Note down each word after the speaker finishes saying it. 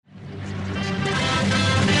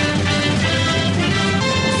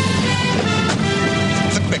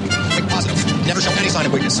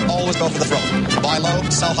always go for the thrill. Buy low,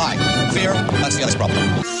 sell high. Fear, that's the other problem.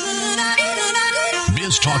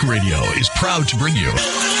 Biz Talk Radio is proud to bring you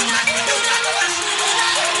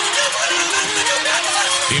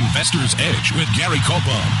Investor's Edge with Gary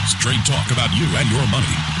Kaltbaum. Straight talk about you and your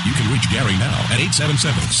money. You can reach Gary now at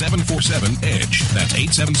 877-747-EDGE. That's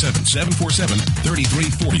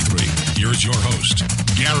 877-747-3343. Here's your host,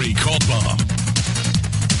 Gary Kaltbaum.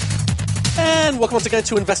 And welcome once again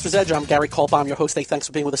to Investor's Edge. I'm Gary Kaltbaum, your host. Hey, thanks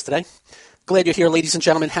for being with us today. Glad you're here, ladies and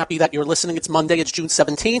gentlemen. Happy that you're listening. It's Monday. It's June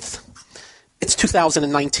 17th. It's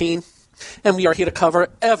 2019. And we are here to cover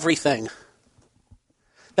everything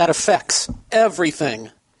that affects everything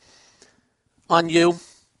on you,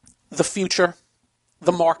 the future,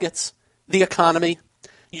 the markets, the economy,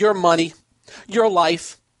 your money, your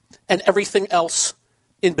life, and everything else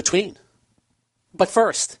in between. But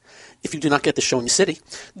first, if you do not get the show in your city,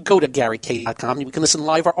 go to GaryK.com. You can listen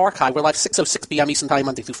live or archive. We're live 6:06 p.m. Eastern Time,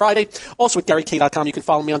 Monday through Friday. Also at GaryK.com. You can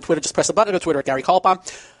follow me on Twitter. Just press the button. Go to Twitter at Gary Kaltbaum.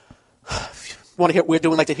 Want to hear what we're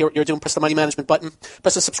doing, like to hear what you're doing, press the money management button.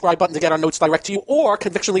 Press the subscribe button to get our notes direct to you, or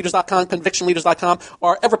convictionleaders.com. Convictionleaders.com,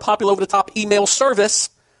 our ever-popular over-the-top email service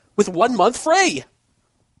with 1 month free.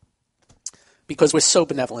 Because we're so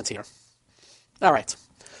benevolent here. All right.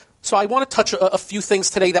 So I want to touch a few things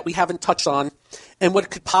today that we haven't touched on and what it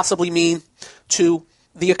could possibly mean to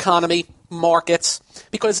the economy, markets,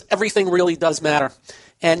 because everything really does matter.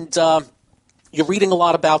 And you're reading a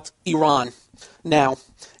lot about Iran now.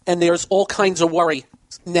 And there's all kinds of worry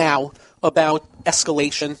now about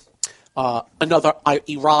escalation, another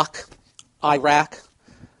Iraq,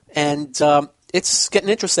 and it's getting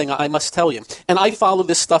interesting, I must tell you. And I follow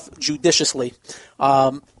this stuff judiciously.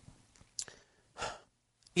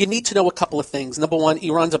 You need to know a couple of things. Number one,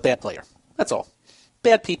 Iran's a bad player. That's all.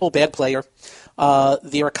 Bad people, bad player.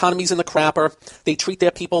 Their economy's in the crapper. They treat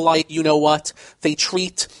their people like you-know-what. They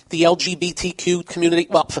treat the LGBTQ community.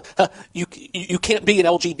 Well, you can't be an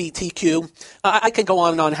LGBTQ. I can go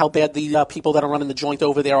on and on how bad the people that are running the joint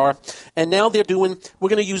over there are. And now they're doing, we're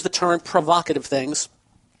going to use the term provocative things.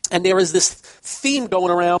 And there is this theme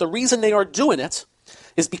going around. The reason they are doing it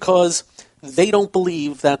is because they don't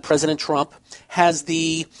believe that President Trump has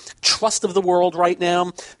the trust of the world right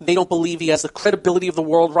now. They don't believe he has the credibility of the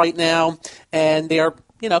world right now. And they're,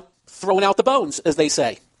 throwing out the bones, as they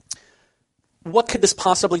say. What could this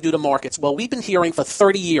possibly do to markets? Well, we've been hearing for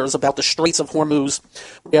 30 years about the Straits of Hormuz,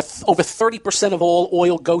 where over 30% of all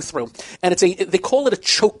oil go through. And they call it a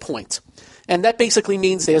choke point. And that basically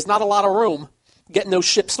means there's not a lot of room getting those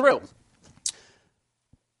ships through.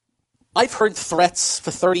 I've heard threats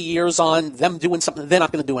for 30 years on them doing something. They're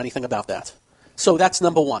not going to do anything about that. So that's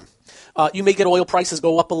number one. You may get oil prices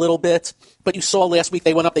go up a little bit, but you saw last week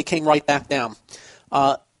they went up, they came right back down.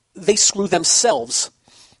 They screw themselves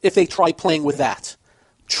if they try playing with that.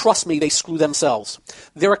 Trust me, they screw themselves.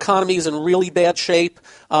 Their economy is in really bad shape.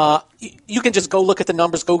 You can just go look at the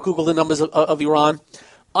numbers, go Google the numbers of Iran.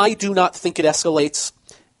 I do not think it escalates.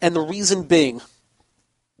 And the reason being,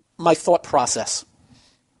 my thought process.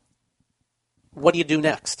 What do you do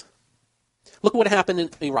next? Look at what happened in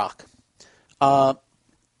Iraq.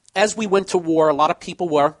 As we went to war, a lot of people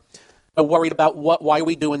were worried about why are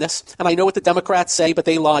we doing this? And I know what the Democrats say, but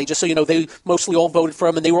they lie. Just so you know, they mostly all voted for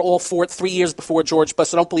him, and they were all for it 3 years before George Bush,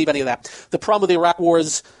 so don't believe any of that. The problem with the Iraq war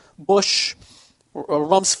is Bush,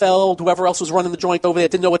 Rumsfeld, whoever else was running the joint over there,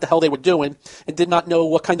 didn't know what the hell they were doing and did not know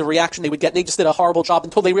what kind of reaction they would get. And they just did a horrible job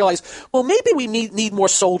until they realized, well, maybe we need more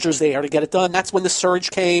soldiers there to get it done. That's when the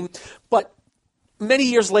surge came. But many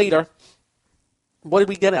years later, what did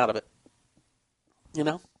we get out of it?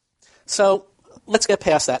 So let's get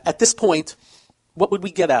past that. At this point, what would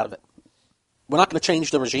we get out of it? We're not going to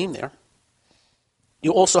change the regime there.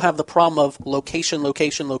 You also have the problem of location.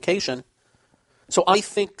 So I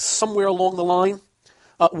think somewhere along the line,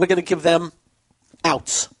 we're going to give them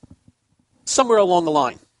outs. Somewhere along the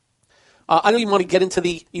line. I don't even want to get into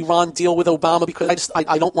the Iran deal with Obama because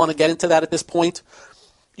I don't want to get into that at this point.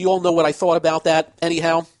 You all know what I thought about that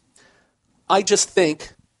anyhow. I just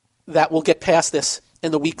think that we'll get past this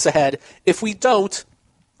in the weeks ahead. If we don't,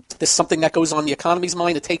 there's something that goes on in the economy's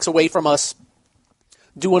mind. It takes away from us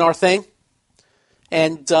doing our thing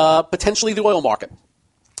and potentially the oil market.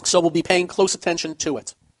 So we'll be paying close attention to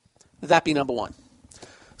it. That be number one.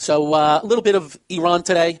 So a little bit of Iran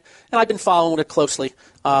today, and I've been following it closely,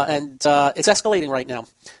 and it's escalating right now.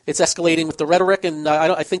 It's escalating with the rhetoric, and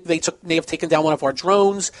I think they may have taken down one of our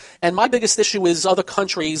drones. And my biggest issue is other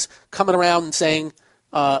countries coming around and saying,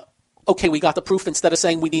 okay, we got the proof, instead of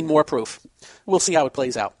saying we need more proof. We'll see how it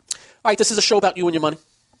plays out. All right, this is a show about you and your money,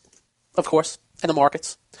 of course. and the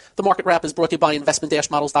markets. The Market Wrap is brought to you by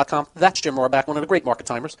investment-models.com. That's Jim Rohrback, one of the great market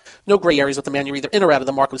timers. No gray areas with the man. You're either in or out of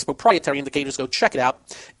the market with proprietary indicators. Go check it out.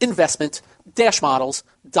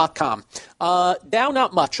 Investment-models.com. Dow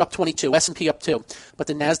not much, up 22. S&P up 2. But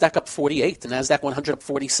the NASDAQ up 48. The NASDAQ 100 up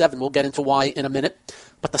 47. We'll get into why in a minute.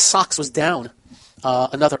 But the SOX was down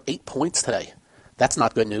another 8 points today. That's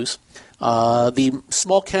not good news. The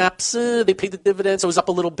small caps, they paid the dividends. It was up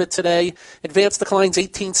a little bit today. Advanced declines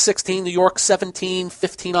 18-16. New York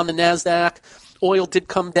 17-15 on the NASDAQ. Oil did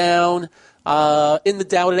come down. In the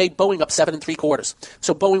Dow today, Boeing up 7 3/4.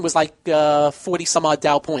 So Boeing was like 40-some-odd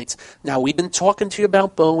Dow points. Now, we've been talking to you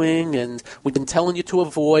about Boeing, and we've been telling you to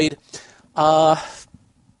avoid.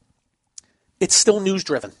 It's still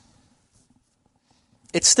news-driven.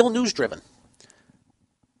 It's still news-driven.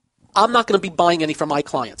 I'm not going to be buying any from my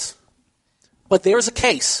clients. But there's a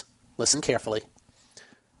case, listen carefully,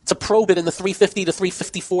 to probe it in the 350 to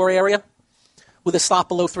 354 area with a stop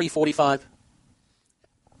below 345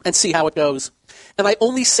 and see how it goes. And I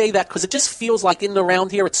only say that because it just feels like in and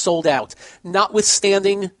around here it's sold out,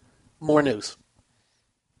 notwithstanding more news.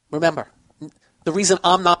 Remember, the reason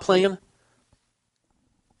I'm not playing,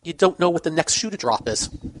 you don't know what the next shoe to drop is.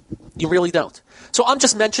 You really don't. So I'm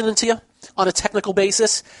just mentioning to you on a technical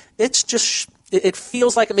basis, it's just, it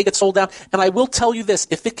feels like it may get sold out. And I will tell you this,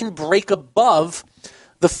 if it can break above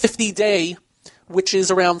the 50-day, which is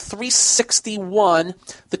around 361,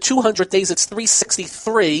 the 200 days, it's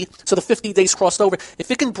 363, so the 50 days crossed over. If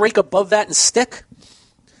it can break above that and stick,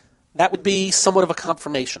 that would be somewhat of a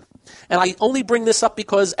confirmation. And I only bring this up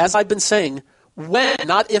because, as I've been saying, when,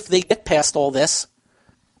 not if they get past all this,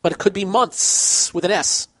 but it could be months with an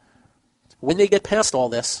S. When they get past all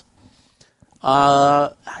this, I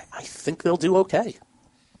think they'll do okay.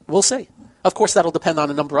 We'll see. Of course, that'll depend on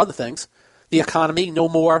a number of other things. The economy, no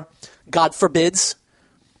more, God forbids.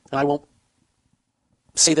 And I won't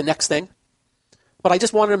say the next thing. But I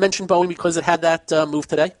just wanted to mention Boeing because it had that move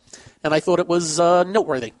today. And I thought it was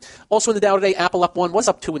noteworthy. Also in the Dow today, Apple up 1. Was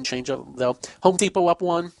up 2 and change, though. Home Depot up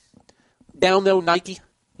 1. Down, though, Nike,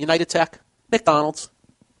 United Tech, McDonald's.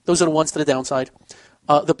 Those are the ones to the downside.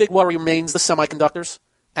 The big worry remains the semiconductors,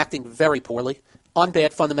 acting very poorly on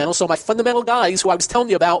bad fundamentals. So my fundamental guys who I was telling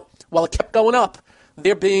you about, while it kept going up,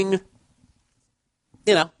 they're being,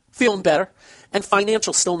 feeling better. And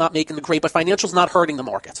financials still not making the grade, but financials not hurting the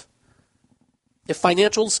market. If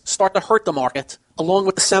financials start to hurt the market, along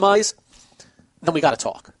with the semis, then we got to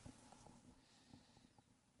talk.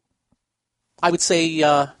 I would say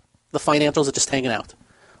the financials are just hanging out,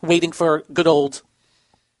 waiting for good old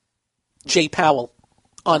Jay Powell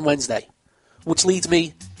on Wednesday, which leads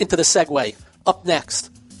me into the segue. Up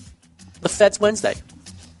next, the Fed's Wednesday.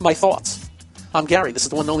 My thoughts. I'm Gary. This is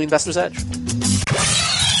the one and only Investor's Edge.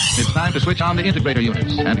 It's time to switch on the integrator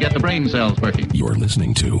units and get the brain cells working. You're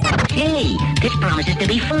listening to Hey, this promises to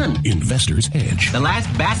be fun. Investor's Edge The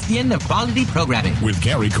last bastion of quality programming. with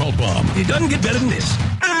Gary Kaltbaum. It doesn't get better than this.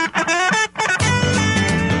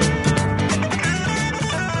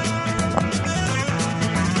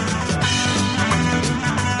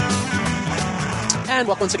 And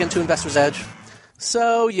welcome once again to Investor's Edge.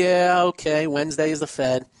 So, Wednesday is the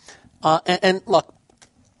Fed. And look,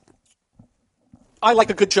 I like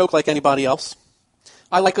a good joke like anybody else.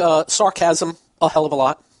 I like sarcasm a hell of a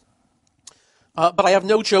lot. But I have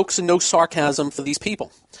no jokes and no sarcasm for these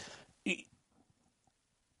people.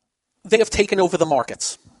 They have taken over the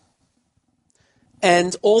markets.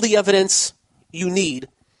 And all the evidence you need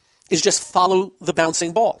is just follow the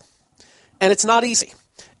bouncing ball. And it's not easy.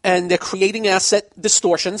 And they're creating asset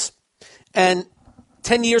distortions. And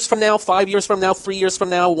 10 years from now, 5 years from now, 3 years from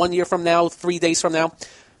now, 1 year from now, 3 days from now,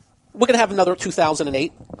 we're going to have another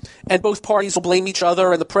 2008. And both parties will blame each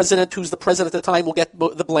other, and the president, who's the president at the time, will get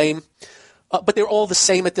the blame. But they're all the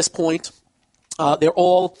same at this point. They're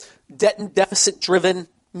all debt and deficit-driven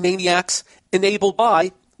maniacs enabled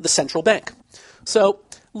by the central bank. So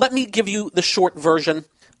let me give you the short version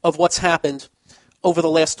of what's happened over the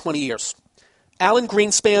last 20 years. Alan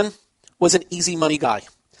Greenspan was an easy money guy.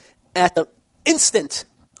 At the instant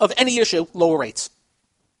of any issue, lower rates.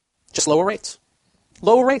 Just lower rates.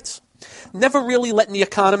 Lower rates. Never really letting the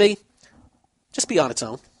economy just be on its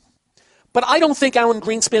own. But I don't think Alan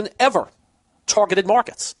Greenspan ever targeted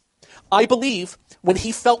markets. I believe when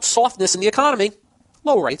he felt softness in the economy,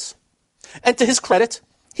 lower rates. And to his credit,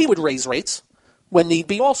 he would raise rates when need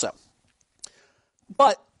be also.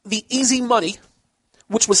 But the easy money,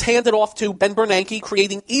 which was handed off to Ben Bernanke,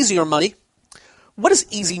 creating easier money, what does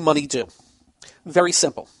easy money do? Very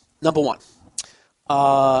simple. Number one,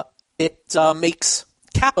 it makes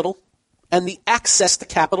capital and the access to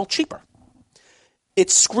capital cheaper. It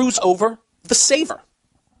screws over the saver.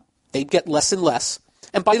 They'd get less and less.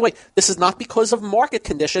 And by the way, this is not because of market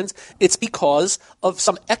conditions. It's because of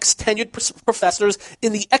some ex-tenured professors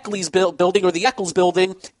in the Eccles building or the Eccles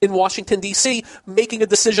building in Washington, D.C., making a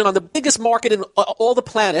decision on the biggest market in all the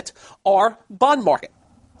planet, our bond market.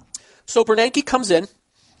 So Bernanke comes in,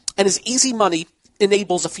 and his easy money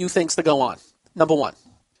enables a few things to go on. Number one,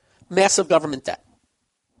 massive government debt.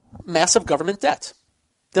 Massive government debt.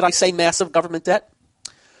 Did I say massive government debt?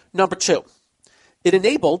 Number two, it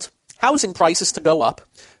enabled housing prices to go up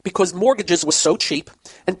because mortgages were so cheap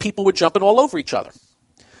and people were jumping all over each other.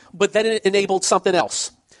 But then it enabled something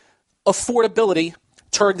else. Affordability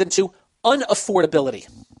turned into unaffordability.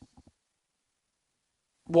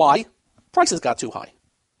 Why? Prices got too high.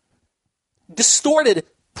 Distorted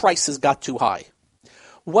prices got too high.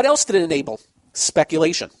 What else did it enable?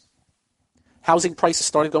 Speculation. Housing prices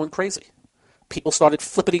started going crazy. People started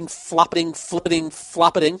flippeting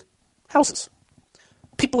houses.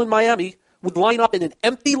 People in Miami would line up in an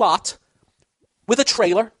empty lot with a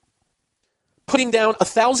trailer, putting down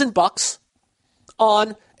 $1,000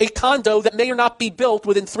 on a condo that may or not be built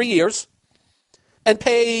within 3 years, and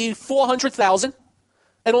pay $400,000,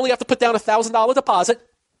 and only have to put down $1,000 deposit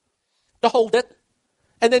to hold it.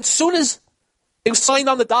 And then, soon as it was signed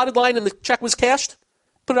on the dotted line and the check was cashed,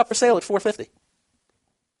 put it up for sale at $450.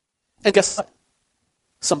 And guess what?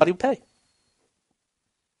 Somebody would pay.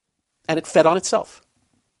 And it fed on itself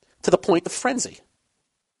to the point of frenzy.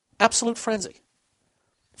 Absolute frenzy.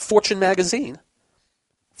 Fortune magazine,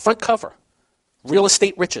 front cover, Real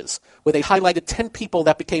Estate Riches, where they highlighted 10 people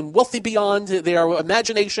that became wealthy beyond their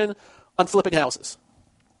imagination on flipping houses.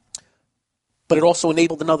 But it also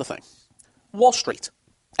enabled another thing. Wall Street.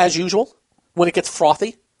 As usual, when it gets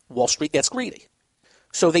frothy, Wall Street gets greedy.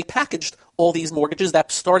 So they packaged all these mortgages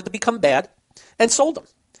that started to become bad and sold them,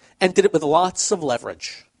 and did it with lots of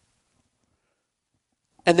leverage.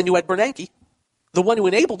 And then you had Bernanke, the one who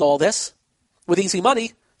enabled all this, with easy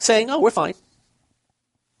money, saying, oh, we're fine.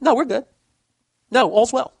 No, we're good. No,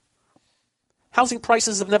 all's well. Housing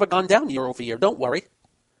prices have never gone down year over year. Don't worry.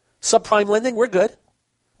 Subprime lending, we're good.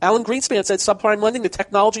 Alan Greenspan said subprime lending, the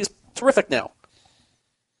technology is terrific now.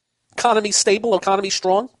 Economy stable, economy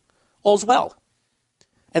strong, all's well.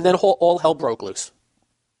 And then all hell broke loose.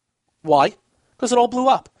 Why? Because it all blew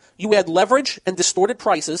up. You add leverage and distorted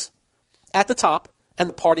prices at the top, and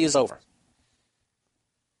the party is over.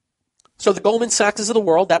 So the Goldman Sachs of the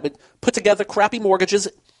world that would put together crappy mortgages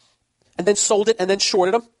and then sold it and then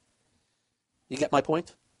shorted them. You get my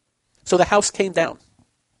point? So the house came down.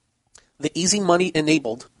 The easy money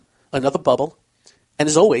enabled another bubble, and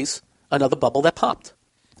as always, another bubble that popped,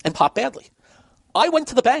 and popped badly. I went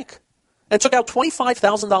to the bank and took out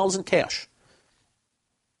 $25,000 in cash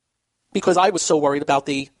because I was so worried about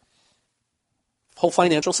the whole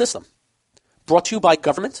financial system. Brought to you by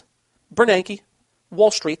government, Bernanke,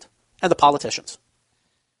 Wall Street, and the politicians.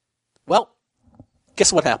 Well,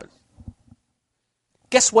 guess what happened?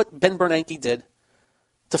 Guess what Ben Bernanke did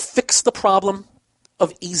to fix the problem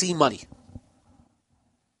of easy money?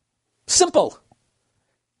 Simple.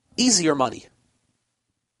 Easier money.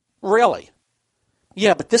 Really?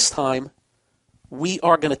 Yeah, but this time we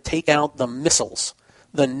are going to take out the missiles,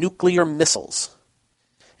 the nuclear missiles.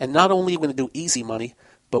 And not only are we going to do easy money,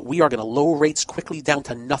 but we are going to lower rates quickly down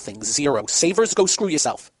to nothing, zero. Savers, go screw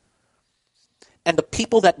yourself. And the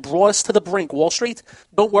people that brought us to the brink, Wall Street,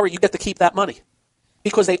 don't worry, you get to keep that money.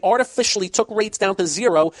 Because they artificially took rates down to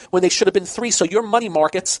zero when they should have been 3. So your money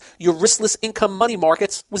markets, your riskless income money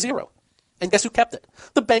markets, was 0. And guess who kept it?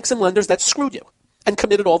 The banks and lenders that screwed you and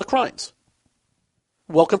committed all the crimes.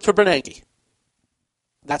 Welcome to Bernanke.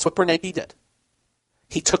 That's what Bernanke did.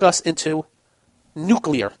 He took us into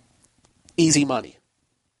nuclear easy money.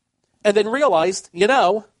 And then realized,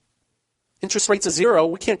 interest rates are 0.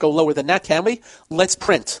 We can't go lower than that, can we? Let's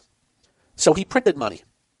print. So he printed money.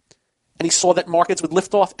 And he saw that markets would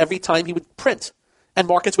lift off every time he would print. And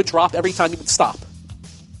markets would drop every time he would stop.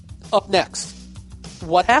 Up next.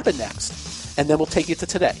 What happened next? And then we'll take you to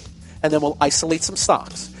today. And then we'll isolate some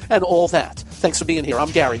stocks. And all that. Thanks for being here. I'm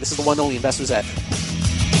Gary. This is the one and only Investor's Edge.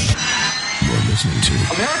 You're listening to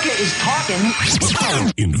America is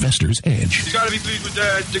talking. Investor's Edge You gotta be pleased with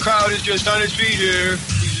that. The crowd is just on its feet here.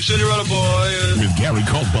 He's a Cinderella boy. with Gary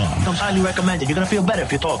Kaltbaum. I'm highly recommended. You're going to feel better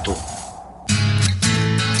if you talk to him.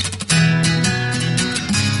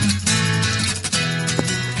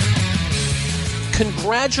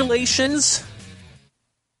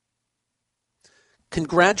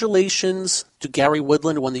 Congratulations to Gary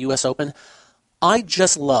Woodland who won the U.S. Open. I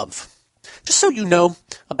just love, just so you know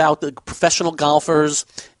about the professional golfers,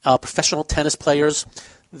 professional tennis players,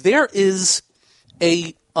 there is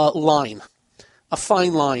a line, a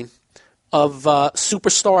fine line of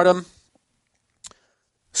superstardom,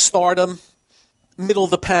 stardom, middle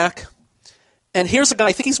of the pack. And here's a guy,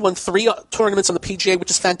 I think he's won 3 tournaments on the PGA, which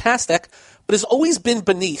is fantastic, but has always been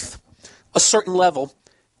beneath a certain level,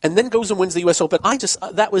 and then goes and wins the U.S. Open.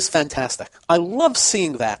 That was fantastic. I love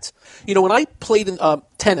seeing that. You know, when I played in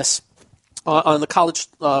tennis on the college,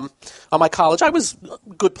 on my college, I was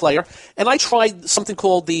a good player, and I tried something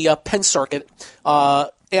called the Penn Circuit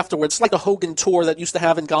afterwards, like a Hogan Tour that used to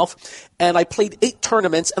have in golf, and I played 8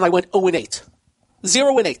 tournaments, and I went 0-8.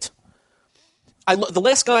 0-8. The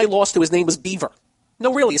last guy I lost to, his name was Beaver.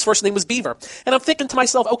 No, really, his first name was Beaver. And I'm thinking to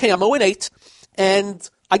myself, okay, I'm 0-8, and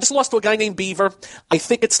I just lost to a guy named Beaver. I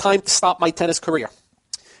think it's time to stop my tennis career.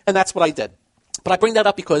 And that's what I did. But I bring that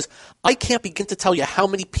up because I can't begin to tell you how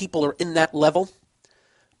many people are in that level,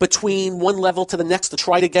 between one level to the next, to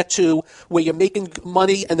try to get to where you're making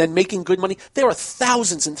money and then making good money. There are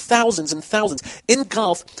thousands and thousands and thousands. In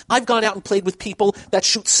golf, I've gone out and played with people that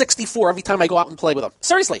shoot 64 every time I go out and play with them.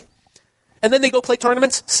 Seriously. And then they go play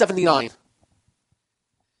tournaments, 79.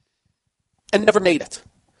 And never made it.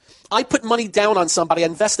 I put money down on somebody. I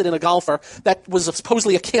invested in a golfer that was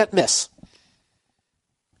supposedly a can't miss.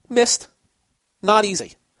 Missed. Not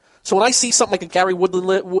easy. So when I see something like a Gary Woodland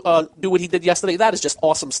do what he did yesterday, that is just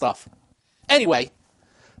awesome stuff. Anyway,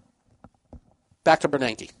 back to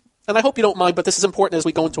Bernanke. And I hope you don't mind, but this is important as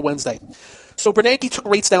we go into Wednesday. So Bernanke took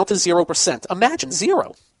rates down to 0%. Imagine,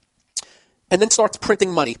 0. And then starts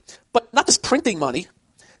printing money. But not just printing money,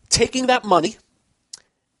 taking that money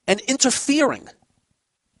and interfering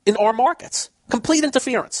in our markets. Complete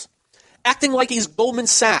interference. Acting like he's Goldman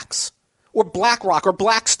Sachs or BlackRock or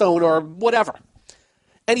Blackstone or whatever.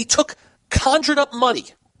 And he conjured up money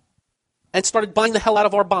and started buying the hell out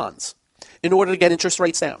of our bonds in order to get interest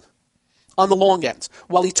rates down on the long end,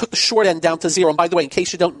 while he took the short end down to 0. And by the way, in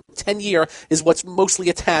case you don't, 10-year is what's mostly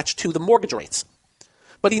attached to the mortgage rates.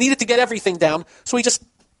 But he needed to get everything down, so he just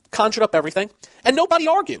conjured up everything. And nobody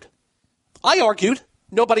argued. I argued.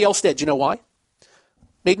 Nobody else did. You know why?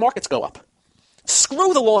 Made markets go up.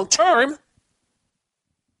 Screw the long term.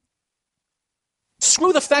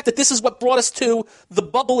 Screw the fact that this is what brought us to the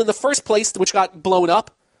bubble in the first place, which got blown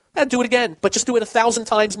up. And do it again, but just do it 1,000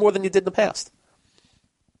 times more than you did in the past.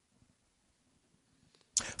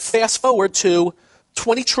 Fast forward to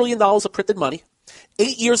 $20 trillion of printed money,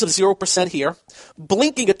 8 years of 0% here,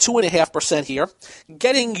 blinking at 2.5% here,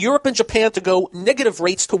 getting Europe and Japan to go negative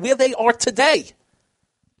rates to where they are today.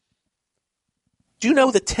 Do you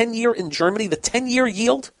know the 10-year in Germany, the 10-year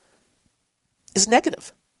yield is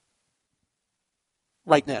negative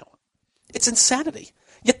right now? It's insanity.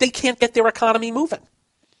 Yet they can't get their economy moving.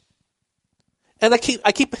 And I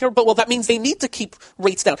keep hearing, but well, that means they need to keep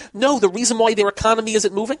rates down. No, the reason why their economy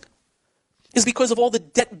isn't moving is because of all the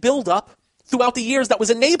debt buildup throughout the years that was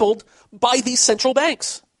enabled by these central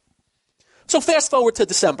banks. So fast forward to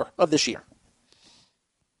December of this year.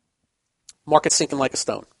 Market's sinking like a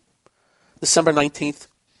stone. December 19th,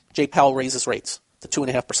 Jay Powell raises rates to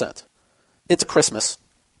 2.5%. Into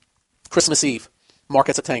Christmas Eve,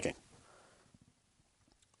 markets are tanking.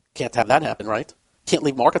 Can't have that happen, right? Can't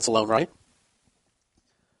leave markets alone, right?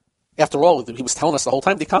 After all, he was telling us the whole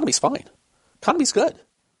time the economy's fine. Economy's good.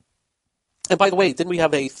 And by the way, didn't we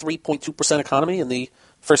have a 3.2% economy in the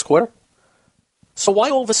first quarter? So why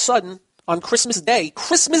all of a sudden, on Christmas Day,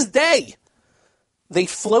 they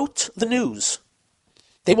float the news?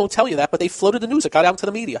 They won't tell you that, but they floated the news. It got out to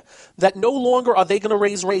the media. That no longer are they going to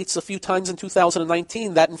raise rates a few times in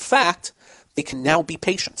 2019, that in fact, they can now be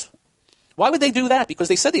patient. Why would they do that? Because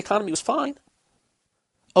they said the economy was fine.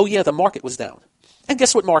 Oh yeah, the market was down. And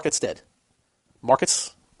guess what markets did?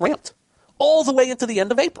 Markets ramped. All the way into the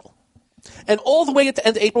end of April. And all the way into the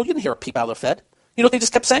end of April, you didn't hear a peep out of the Fed. You know what they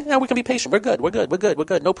just kept saying? We can be patient. We're good.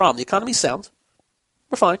 No problem. The economy's sound.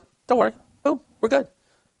 We're fine. Don't worry. Boom. We're good.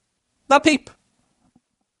 Not a peep.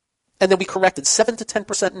 And then we corrected 7 to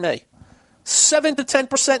 10% in May. 7 to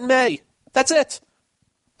 10% in May. That's it.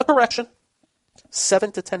 A correction.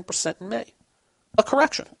 7 to 10% in May. A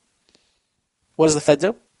correction. What does the Fed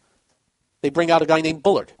do? They bring out a guy named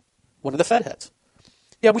Bullard, one of the Fed heads.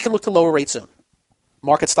 Yeah, we can look to lower rates soon.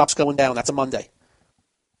 Market stops going down. That's a Monday.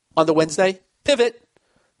 On the Wednesday, pivot.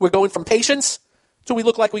 We're going from patience to we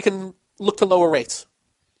look like we can look to lower rates.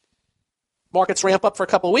 Markets ramp up for a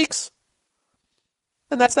couple of weeks,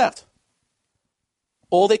 and that's that.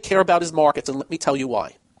 All they care about is markets, and let me tell you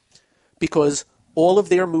why. Because all of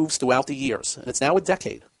their moves throughout the years, and it's now a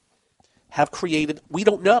decade, have created, we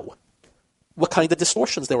don't know what kind of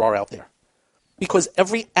distortions there are out there. Because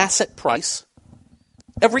every asset price,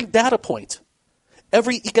 every data point,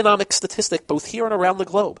 every economic statistic, both here and around the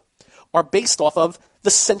globe, are based off of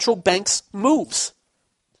the central bank's moves.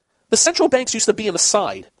 The central banks used to be an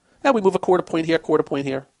aside. Now we move a quarter point here, quarter point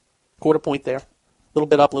here, quarter point there, a little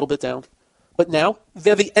bit up, a little bit down. But now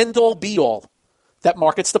they're the end-all, be-all that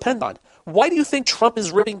markets depend on. Why do you think Trump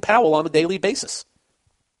is ripping Powell on a daily basis?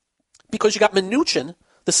 Because you got Mnuchin,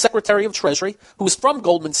 the Secretary of Treasury, who is from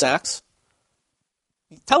Goldman Sachs,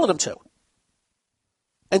 telling him to,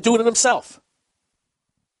 and doing it himself.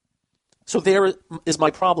 So there is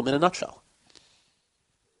my problem in a nutshell.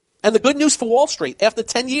 And the good news for Wall Street, after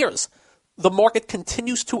 10 years, the market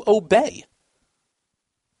continues to obey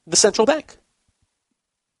the central bank.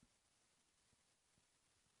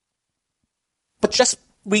 But just,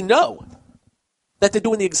 we know that they're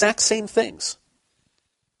doing the exact same things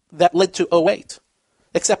that led to '08.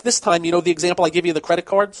 Except this time, the example I give you, the credit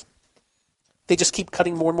cards, they just keep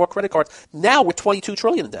cutting more and more credit cards. Now we're $22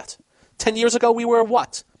 trillion in debt. 10 years ago, we were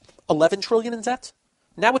what? $11 trillion in debt?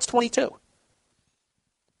 Now it's 22.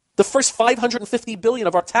 The first $550 billion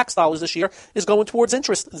of our tax dollars this year is going towards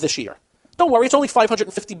interest this year. Don't worry, it's only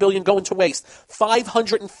 $550 billion going to waste.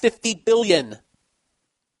 $550 billion.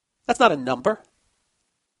 That's not a number.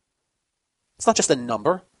 It's not just a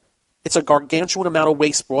number. It's a gargantuan amount of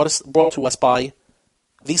waste brought to us by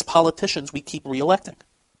these politicians we keep reelecting.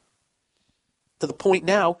 To the point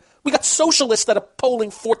now, we got socialists that are polling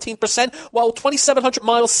 14%, while 2,700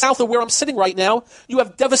 miles south of where I'm sitting right now, you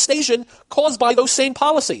have devastation caused by those same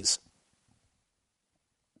policies.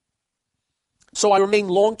 So I remain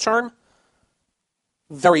long-term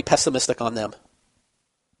very pessimistic on them.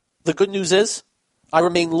 The good news is, I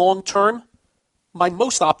remain long-term, my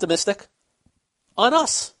most optimistic, on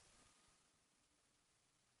us.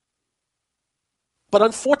 But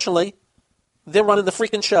unfortunately, they're running the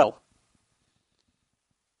freaking show.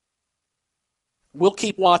 We'll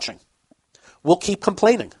keep watching. We'll keep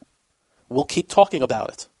complaining. We'll keep talking about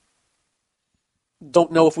it.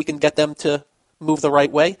 Don't know if we can get them to move the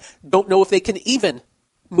right way. Don't know if they can even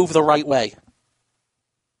move the right way.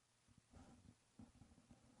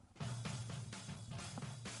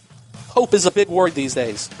 Hope is a big word these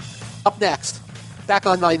days. Up next, back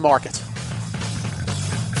on Nine Market.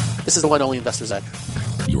 This is the one only Investor's Edge.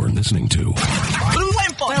 You're listening to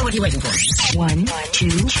Well, what are you waiting for? 1, 2,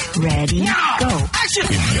 ready, go. Action!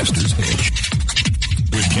 Investor's Edge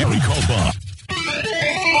with Gary Kaltbaum.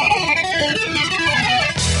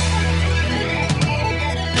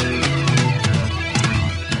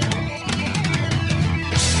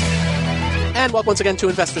 And welcome once again to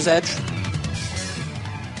Investor's Edge.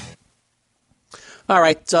 All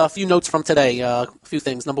right, a few notes from today, a few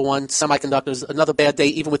things. Number one, semiconductors, another bad day,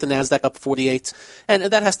 even with the NASDAQ up 48. And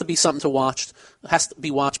that has to be something to watch. It has to be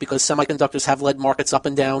watched because semiconductors have led markets up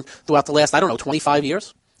and down throughout the last, 25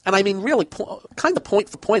 years. And I mean, really, kind of point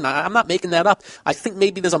for point. I'm not making that up. I think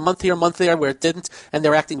maybe there's a month here, a month there where it didn't, and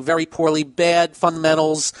they're acting very poorly. Bad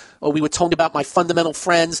fundamentals. We were told about my fundamental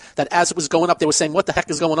friends that as it was going up, they were saying, what the heck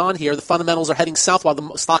is going on here? The fundamentals are heading south while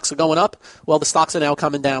the stocks are going up. Well, the stocks are now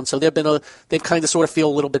coming down. So they've kind of sort of feel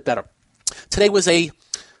a little bit better. Today was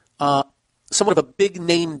somewhat of a big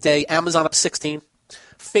name day. Amazon up 16.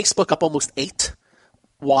 Facebook up almost 8.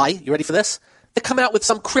 Why? You ready for this? They're coming out with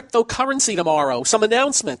some cryptocurrency tomorrow, some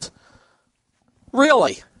announcement.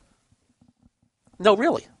 Really? No,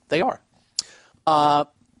 really, they are.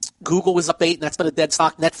 Google was up 8, and that's been a dead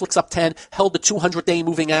stock. Netflix up 10, held the 200-day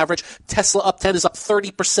moving average. Tesla up 10 is up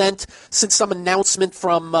 30% since some announcement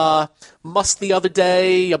from Musk the other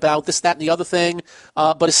day about this, that, and the other thing,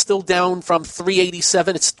 but is still down from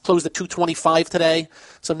 387. It's closed at 225 today,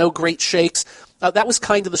 so no great shakes. That was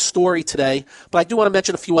kind of the story today, but I do want to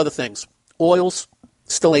mention a few other things. Oils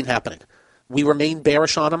still ain't happening. We remain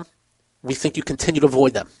bearish on them. We think you continue to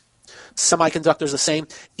avoid them. Semiconductors the same.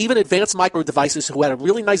 Even advanced micro devices, who had a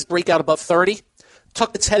really nice breakout above 30,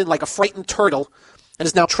 tucked its head in like a frightened turtle and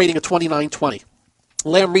is now trading at 29.20.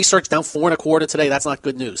 Lam Research down 4.25 today. That's not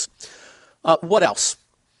good news. What else?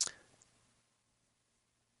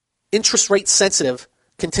 Interest rate sensitive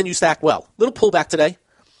continues to act well. Little pullback today.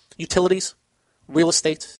 Utilities, real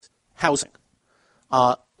estate, housing.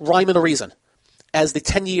 Rhyme and a reason, as the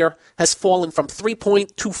 10-year has fallen from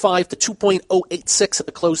 3.25 to 2.086 at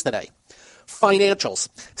the close today. Financials,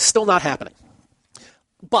 still not happening,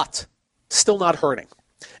 but still not hurting.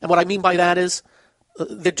 And what I mean by that is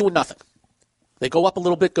they're doing nothing. They go up a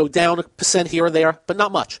little bit, go down 1% here or there, but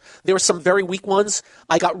not much. There are some very weak ones.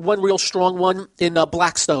 I got one real strong one in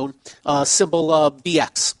Blackstone, symbol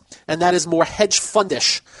BX. And that is more hedge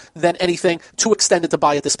fundish than anything, too extended to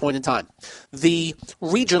buy at this point in time. The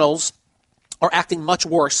regionals are acting much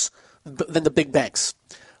worse than the big banks.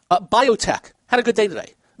 Biotech had a good day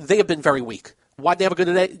today. They have been very weak. Why did they have a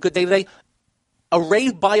good day today? Array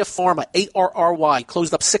Biopharma, ARRY,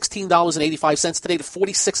 closed up $16.85 today to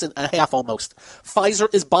 $46.50 almost.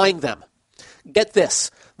 Pfizer is buying them. Get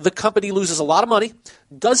this. The company loses a lot of money.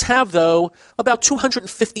 Does have, though, about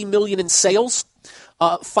 $250 million in sales.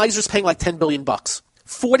 Pfizer's paying like $10 billion.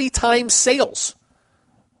 40 times sales.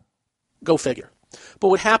 Go figure. But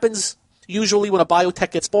what happens usually when a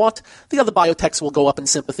biotech gets bought, the other biotechs will go up in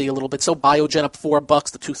sympathy a little bit. So Biogen up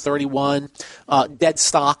 $4 to $231. Dead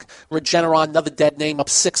stock. Regeneron, another dead name, up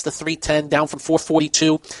 $6 to $310, down from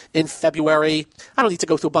 $442 in February. I don't need to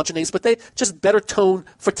go through a bunch of names, but they just better tone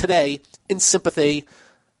for today in sympathy.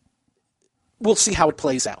 We'll see how it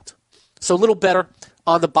plays out. So a little better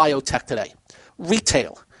on the biotech today.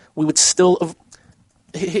 Retail, we would still...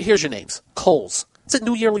 Here's your names. Kohl's. It's at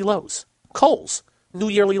new yearly lows. Kohl's, new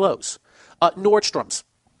yearly lows. Nordstrom's,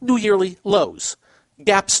 new yearly lows.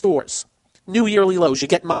 Gap stores, new yearly lows. You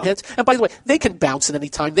get my hint. And by the way, they can bounce at any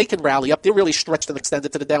time. They can rally up. They're really stretched and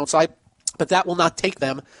extended to the downside. But that will not take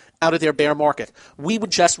them out of their bear market. We would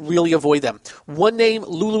just really avoid them. One name,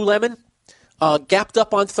 Lululemon, gapped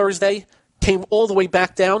up on Thursday, came all the way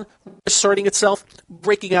back down, asserting itself,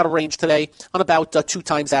 breaking out of range today on about 2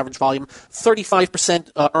 times average volume.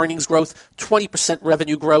 35% earnings growth, 20%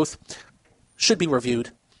 revenue growth. Should be reviewed.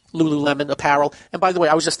 Lululemon apparel. And by the way,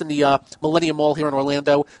 I was just in the Millennium Mall here in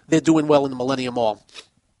Orlando. They're doing well in the Millennium Mall.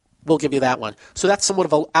 We'll give you that one. So that's somewhat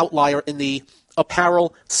of an outlier in the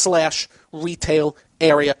apparel/retail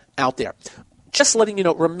area out there. Just letting you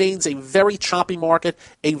know, it remains a very choppy market,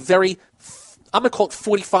 a very, I'm going to call it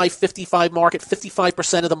 45-55 market.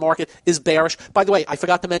 55% of the market is bearish. By the way, I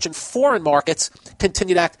forgot to mention foreign markets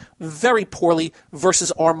continue to act very poorly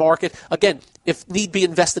versus our market. Again, if need be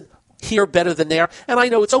invested here better than there. And I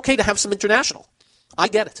know it's okay to have some international. I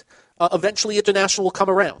get it. Eventually international will come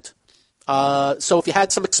around. So if you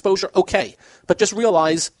had some exposure, okay. But just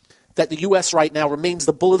realize that the U.S. right now remains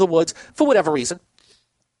the bull of the woods for whatever reason.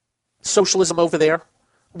 Socialism over there.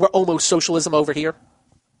 We're almost socialism over here.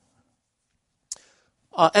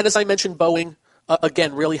 And as I mentioned, Boeing,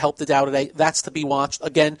 again, really helped the Dow today. That's to be watched.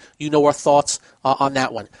 Again, you know our thoughts on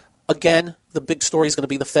that one. Again, the big story is going to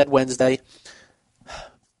be the Fed Wednesday.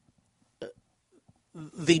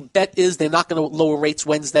 The bet is they're not going to lower rates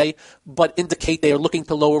Wednesday, but indicate they are looking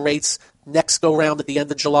to lower rates next go-round at the end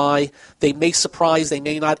of July. They may surprise, they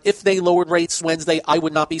may not. If they lowered rates Wednesday, I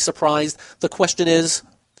would not be surprised. The question is,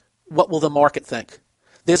 what will the market think?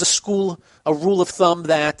 There's a rule of thumb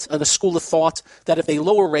and a school of thought that if they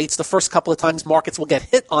lower rates, the first couple of times markets will get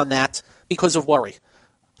hit on that because of worry.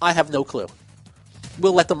 I have no clue.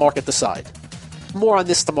 We'll let the market decide. More on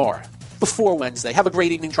this tomorrow. Before Wednesday. Have a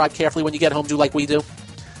great evening. Drive carefully when you get home. Do like we do.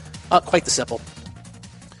 Quite the simple.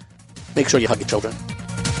 Make sure you hug your children.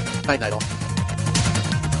 Night all.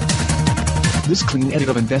 This clean edit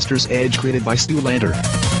of Investor's Edge created by Stoolander.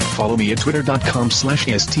 Follow me at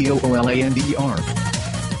twitter.com/STOOLANDER.